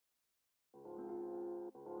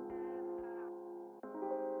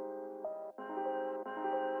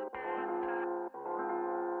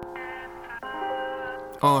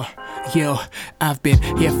Uh, yo, I've been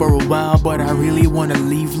here for a while, but I really wanna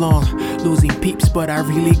leave long. Losing peeps, but I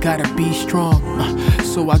really gotta be strong.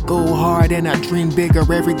 So I go hard and I dream bigger.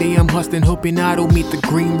 Every day I'm hustling, hoping I don't meet the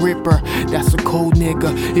Green Ripper. That's a cold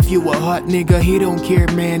nigga. If you a hot nigga, he don't care,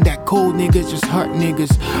 man. That cold niggas just hurt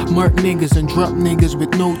niggas, murk niggas and drop niggas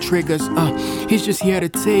with no triggers. He's just here to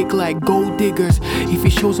take like gold diggers. If he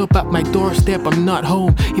shows up at my doorstep, I'm not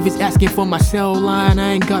home. If he's asking for my cell line,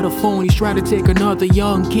 I ain't got a phone. He's trying to take another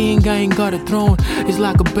young king, I ain't got a throne. It's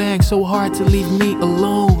like a bang, so hard to leave me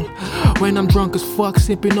alone. When I'm drunk as fuck,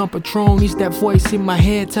 sipping on Patron, it's that voice in my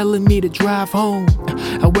head telling me to drive home.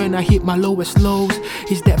 And when I hit my lowest lows,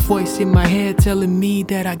 it's that voice in my head telling me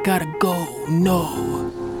that I gotta go.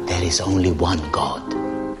 No, there is only one God,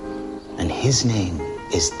 and his name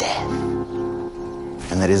is death.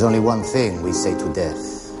 And there is only one thing we say to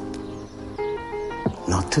death: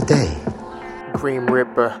 not today. Green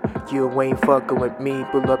Ripper, you ain't fucking with me,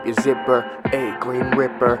 pull up your zipper. Ayy, Green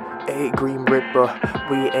Ripper, ayy, Green Ripper,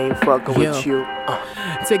 we ain't fucking with you.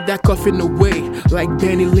 Take that coffin away, like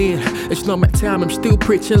Benny Lynn. It's not my time, I'm still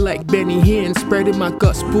preaching like Benny Hinn. Spreading my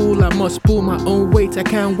guts pool, I must pull my own weight. I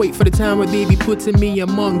can't wait for the time where they be putting me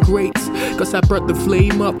among greats. Cause I brought the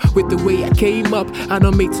flame up with the way I came up. I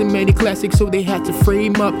done made too many classics, so they had to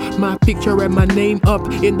frame up my picture and my name up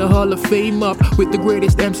in the Hall of Fame up with the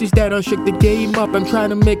greatest MCs that done shook the game up. I'm trying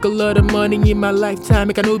to make a lot of money in my lifetime.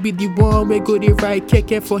 I can only be the one way good if I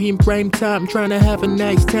kick it for him prime time. I'm trying to have a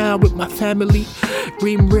nice time with my family.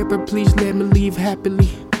 Green Ripper, please let me leave happily.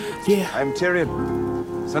 Yeah. I'm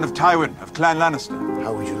Tyrion, son of Tywin of Clan Lannister.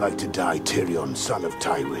 How would you like to die, Tyrion, son of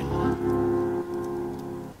Tywin?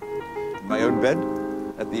 In my own bed,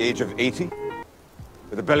 at the age of 80,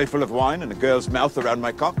 with a belly full of wine and a girl's mouth around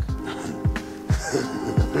my cock.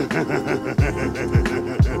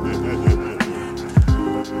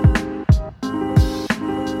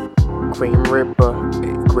 Green Ripper,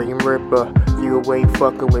 ayy, Green Ripper, you ain't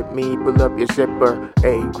fucking with me, pull up your zipper.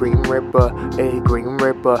 Ayy, Green Ripper, ayy, Green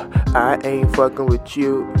Ripper, I ain't fucking with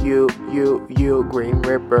you, Green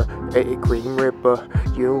Ripper, ayy, Green Ripper,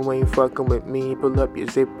 you ain't fucking with me, pull up your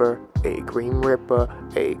zipper. Ayy, Green Ripper,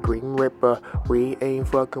 ayy, Green Ripper, we ain't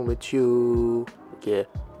fucking with you, yeah.